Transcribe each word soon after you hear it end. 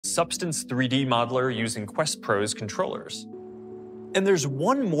Substance 3D modeler using Quest Pro's controllers. And there's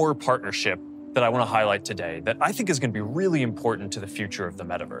one more partnership that I want to highlight today that I think is going to be really important to the future of the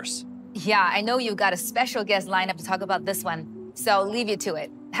metaverse. Yeah, I know you got a special guest lined up to talk about this one, so I'll leave you to it.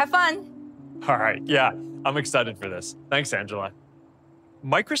 Have fun. All right, yeah, I'm excited for this. Thanks, Angela.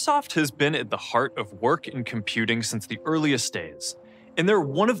 Microsoft has been at the heart of work and computing since the earliest days, and they're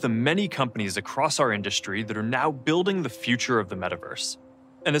one of the many companies across our industry that are now building the future of the metaverse.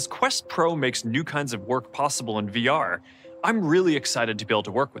 And as Quest Pro makes new kinds of work possible in VR, I'm really excited to be able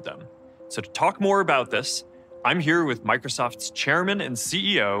to work with them. So to talk more about this, I'm here with Microsoft's chairman and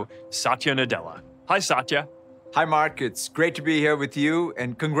CEO, Satya Nadella. Hi, Satya. Hi, Mark. It's great to be here with you,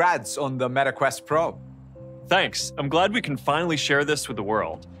 and congrats on the Meta Quest Pro. Thanks. I'm glad we can finally share this with the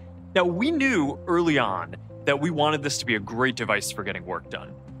world. Now, we knew early on that we wanted this to be a great device for getting work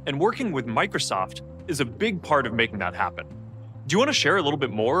done, and working with Microsoft is a big part of making that happen. Do you want to share a little bit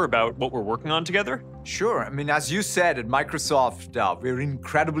more about what we're working on together? Sure. I mean, as you said, at Microsoft, we're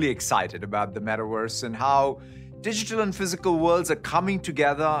incredibly excited about the metaverse and how digital and physical worlds are coming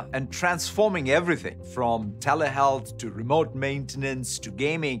together and transforming everything from telehealth to remote maintenance to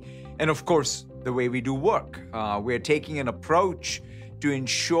gaming, and of course, the way we do work. We're taking an approach to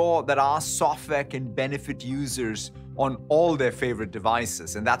ensure that our software can benefit users on all their favorite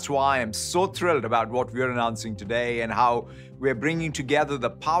devices. And that's why I'm so thrilled about what we're announcing today and how we're bringing together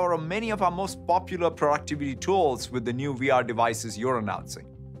the power of many of our most popular productivity tools with the new VR devices you're announcing.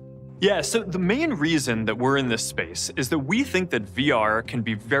 Yeah, so the main reason that we're in this space is that we think that VR can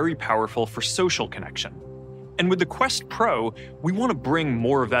be very powerful for social connection. And with the Quest Pro, we want to bring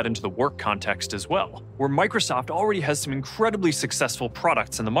more of that into the work context as well, where Microsoft already has some incredibly successful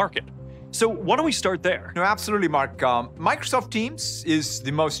products in the market. So why don't we start there? No, absolutely, Mark. Microsoft Teams is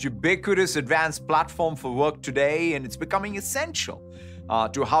the most ubiquitous advanced platform for work today, and it's becoming essential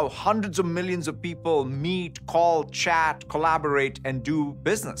to how hundreds of millions of people meet, call, chat, collaborate, and do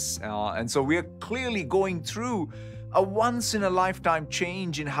business. And so we're clearly going through a once-in-a-lifetime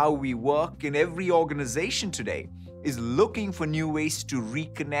change in how we work, and every organization today is looking for new ways to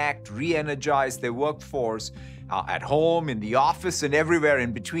reconnect, re-energize their workforce at home, in the office, and everywhere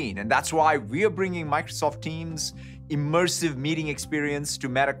in between. And that's why we are bringing Microsoft Teams immersive meeting experience to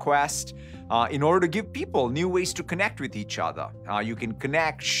Meta Quest in order to give people new ways to connect with each other. You can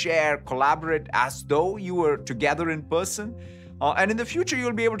connect, share, collaborate as though you were together in person. And in the future,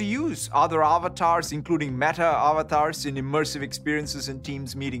 you'll be able to use other avatars, including meta avatars, in immersive experiences in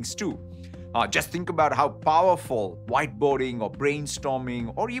Teams meetings too. Just think about how powerful whiteboarding or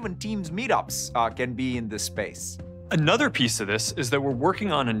brainstorming or even Teams meetups can be in this space. Another piece of this is that we're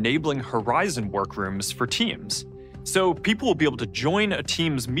working on enabling Horizon workrooms for Teams. So people will be able to join a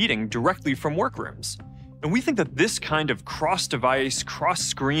Teams meeting directly from workrooms. And we think that this kind of cross-device,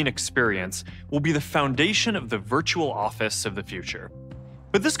 cross-screen experience will be the foundation of the virtual office of the future.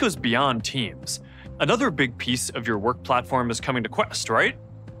 But this goes beyond Teams. Another big piece of your work platform is coming to Quest, right?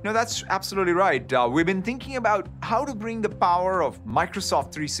 No, that's absolutely right. We've been thinking about how to bring the power of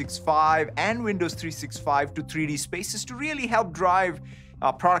Microsoft 365 and Windows 365 to 3D spaces to really help drive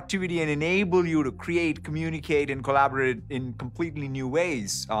productivity and enable you to create, communicate, and collaborate in completely new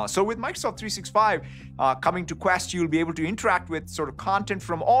ways. So with Microsoft 365 coming to Quest, you'll be able to interact with sort of content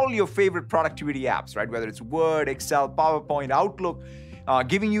from all your favorite productivity apps, right? Whether it's Word, Excel, PowerPoint, Outlook,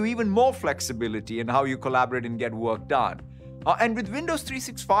 giving you even more flexibility in how you collaborate and get work done. And with Windows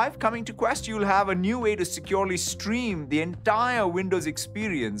 365 coming to Quest, you'll have a new way to securely stream the entire Windows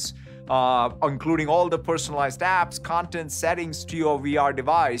experience, including all the personalized apps, content, settings to your VR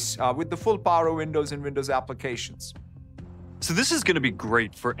device with the full power of Windows and Windows applications. So this is going to be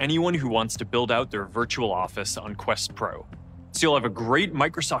great for anyone who wants to build out their virtual office on Quest Pro. So you'll have a great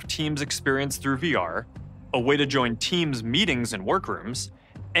Microsoft Teams experience through VR, a way to join Teams meetings and workrooms,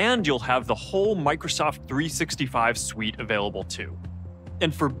 and you'll have the whole Microsoft 365 suite available too.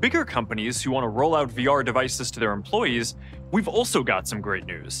 And for bigger companies who want to roll out VR devices to their employees, we've also got some great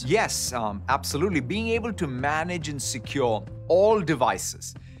news. Yes, absolutely. Being able to manage and secure all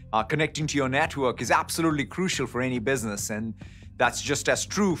devices connecting to your network is absolutely crucial for any business. And that's just as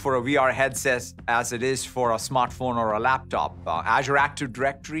true for a VR headset as it is for a smartphone or a laptop. Azure Active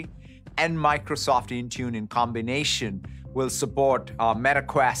Directory and Microsoft Intune in combination will support Meta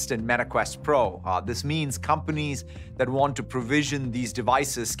Quest and Meta Quest Pro. This means companies that want to provision these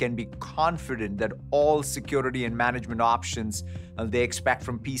devices can be confident that all security and management options they expect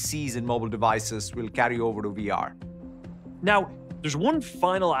from PCs and mobile devices will carry over to VR. Now, there's one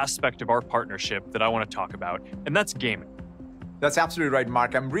final aspect of our partnership that I want to talk about, and that's gaming. That's absolutely right,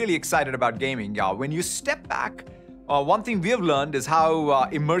 Mark. I'm really excited about gaming. When you step back One thing we have learned is how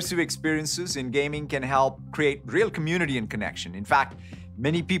immersive experiences in gaming can help create real community and connection. In fact,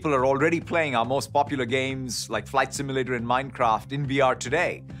 many people are already playing our most popular games like Flight Simulator and Minecraft in VR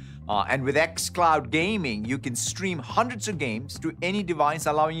today. And with xCloud Gaming, you can stream hundreds of games to any device,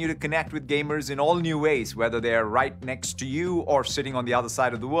 allowing you to connect with gamers in all new ways, whether they're right next to you or sitting on the other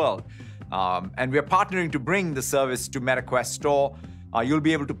side of the world. And we're partnering to bring the service to MetaQuest Store. You'll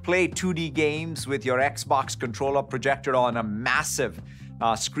be able to play 2D games with your Xbox controller projected on a massive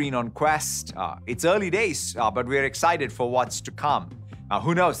screen on Quest. It's early days, but we're excited for what's to come.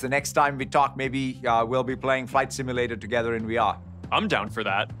 Who knows, the next time we talk, maybe we'll be playing Flight Simulator together in VR. I'm down for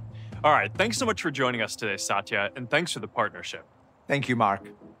that. All right, thanks so much for joining us today, Satya, and thanks for the partnership. Thank you, Mark.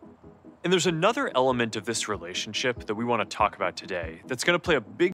 And there's another element of this relationship that we want to talk about today that's going to play a big